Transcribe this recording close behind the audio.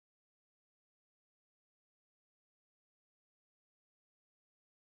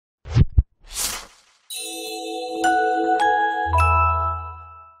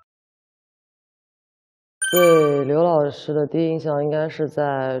对刘老师的第一印象应该是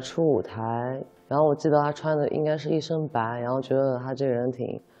在初舞台，然后我记得他穿的应该是一身白，然后觉得他这个人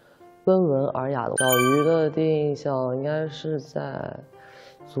挺温文尔雅的。小鱼的第一印象应该是在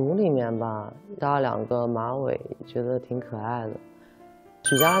组里面吧，扎2个马尾，觉得挺可爱的。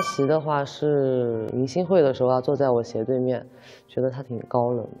许佳琪的话是迎新会的时候啊，坐在我斜对面，觉得他挺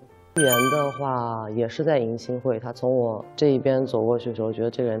高冷的。玉言的话也是在迎新会，他从我这一边走过去的时候，觉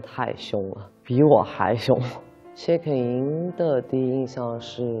得这个人太凶了，比我还凶。谢肯莹的第一印象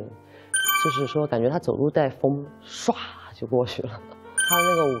是，就是说感觉他走路带风，唰就过去了。他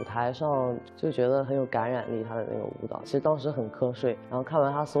那个舞台上就觉得很有感染力，他的那个舞蹈，其实当时很瞌睡，然后看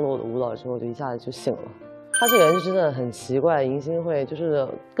完他 solo 的舞蹈之后，就一下子就醒了。他这个人就真的很奇怪，迎新会就是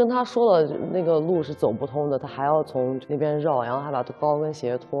跟他说了那个路是走不通的，他还要从那边绕，然后还把高跟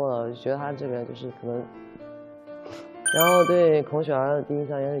鞋脱了，就觉得他这个人就是可能。然后对孔雪儿的第一印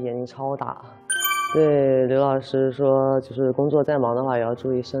象也是眼睛超大。对刘老师说，就是工作再忙的话也要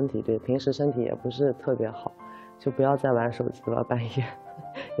注意身体，对，平时身体也不是特别好，就不要再玩手机了，半夜，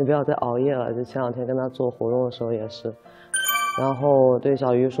也不要再熬夜了。就前2天跟他做活动的时候也是。然后对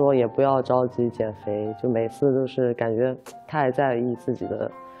小鱼说，也不要着急减肥，就每次都是感觉太在意自己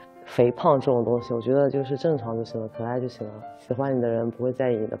的肥胖这种东西，我觉得就是正常就行了，可爱就行了，喜欢你的人不会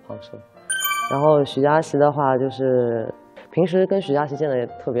在意你的胖瘦。然后许佳琪的话，就是平时跟许佳琪见的也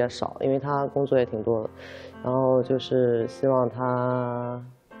特别少，因为她工作也挺多的，然后就是希望她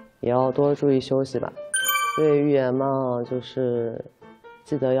也要多注意休息吧。对玉言嘛，就是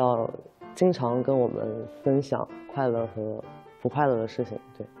记得要经常跟我们分享快乐和不快乐的事情，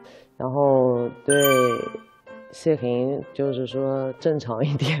对。然后对谢肯莹就是说正常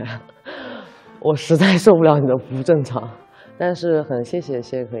一点，我实在受不了你的不正常。但是很谢谢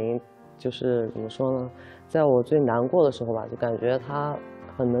谢肯莹，就是怎么说呢，在我最难过的时候吧，就感觉她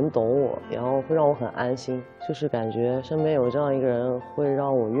很能懂我，然后会让我很安心，就是感觉身边有这样一个人，会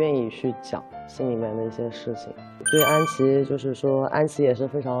让我愿意去讲心里面的一些事情。对安琪，就是说安琪也是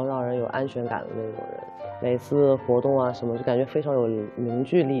非常让人有安全感的那种人，每次活动啊什么就感觉非常有凝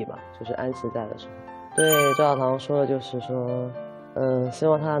聚力吧，就是安琪在的时候。对赵小棠说的就是说，希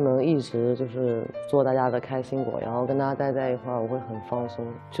望他能一直就是做大家的开心果，然后跟他待在一块儿，我会很放松，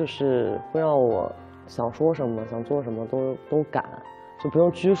就是会让我想说什么想做什么都敢，就不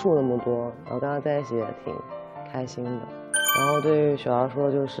用拘束那么多，然后跟他在一起也挺开心的。然后对雪儿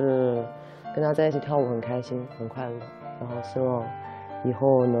说，就是跟他在一起跳舞很开心很快乐，然后希望以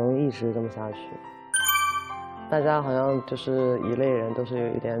后能一直这么下去。大家好像就是一类人都是有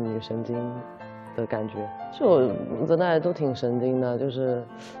一点女神经的感觉，就大家都挺神经的。就是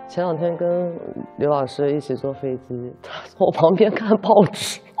前2天跟刘老师一起坐飞机，他从我旁边看报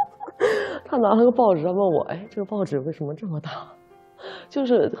纸，他拿了个报纸，他问我，哎，这个报纸为什么这么大？就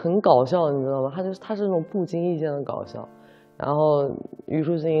是很搞笑，你知道吗？他是那种不经意间的搞笑。然后虞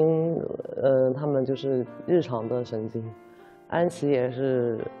书欣，他们就是日常的神经，安琪也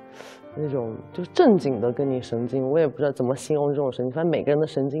是那种就正经的跟你神经，我也不知道怎么形容这种神经，反正每个人的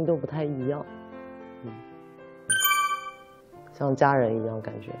神经都不太一样，像家人一样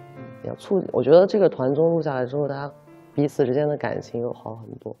感觉，我觉得这个团综录下来之后，大家彼此之间的感情又好很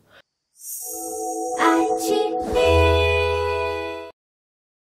多。